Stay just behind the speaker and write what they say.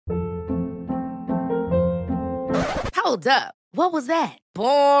Hold up. What was that?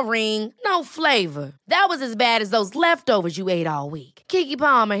 Boring. No flavor. That was as bad as those leftovers you ate all week. Keke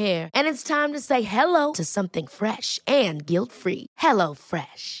Palmer here, and it's time to say hello to something fresh and guilt-free. Hello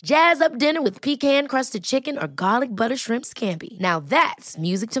Fresh. Jazz up dinner with pecan-crusted chicken or garlic butter shrimp scampi. Now that's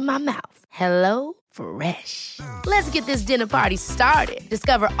music to my mouth. Hello Fresh. Let's get this dinner party started.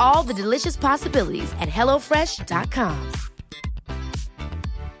 Discover all the delicious possibilities at hellofresh.com.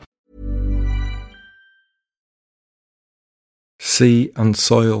 Sea and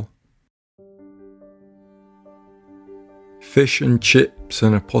soil. Fish and chips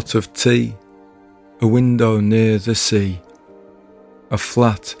and a pot of tea. A window near the sea. A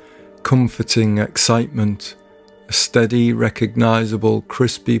flat, comforting excitement. A steady, recognisable,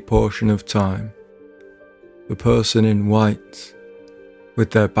 crispy portion of time. The person in white,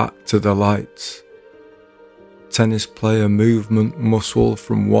 with their back to the lights. Tennis player movement muscle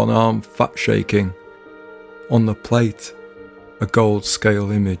from one arm fat shaking. On the plate, a gold scale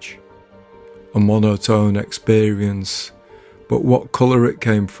image. A monotone experience, but what colour it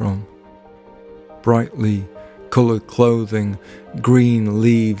came from. Brightly coloured clothing, green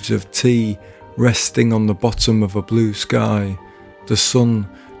leaves of tea resting on the bottom of a blue sky, the sun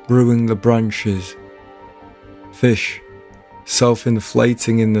brewing the branches. Fish,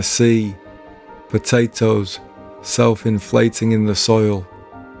 self-inflating in the sea. Potatoes, self-inflating in the soil.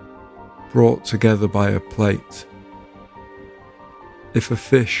 Brought together by a plate. If a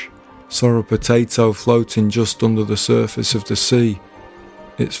fish saw a potato floating just under the surface of the sea,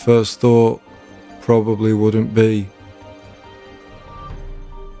 its first thought probably wouldn't be,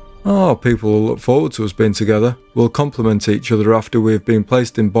 "Oh, people will look forward to us being together. We'll complement each other after we've been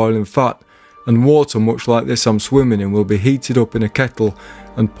placed in boiling fat, and water much like this I'm swimming in will be heated up in a kettle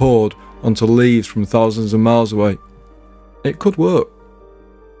and poured onto leaves from thousands of miles away." It could work.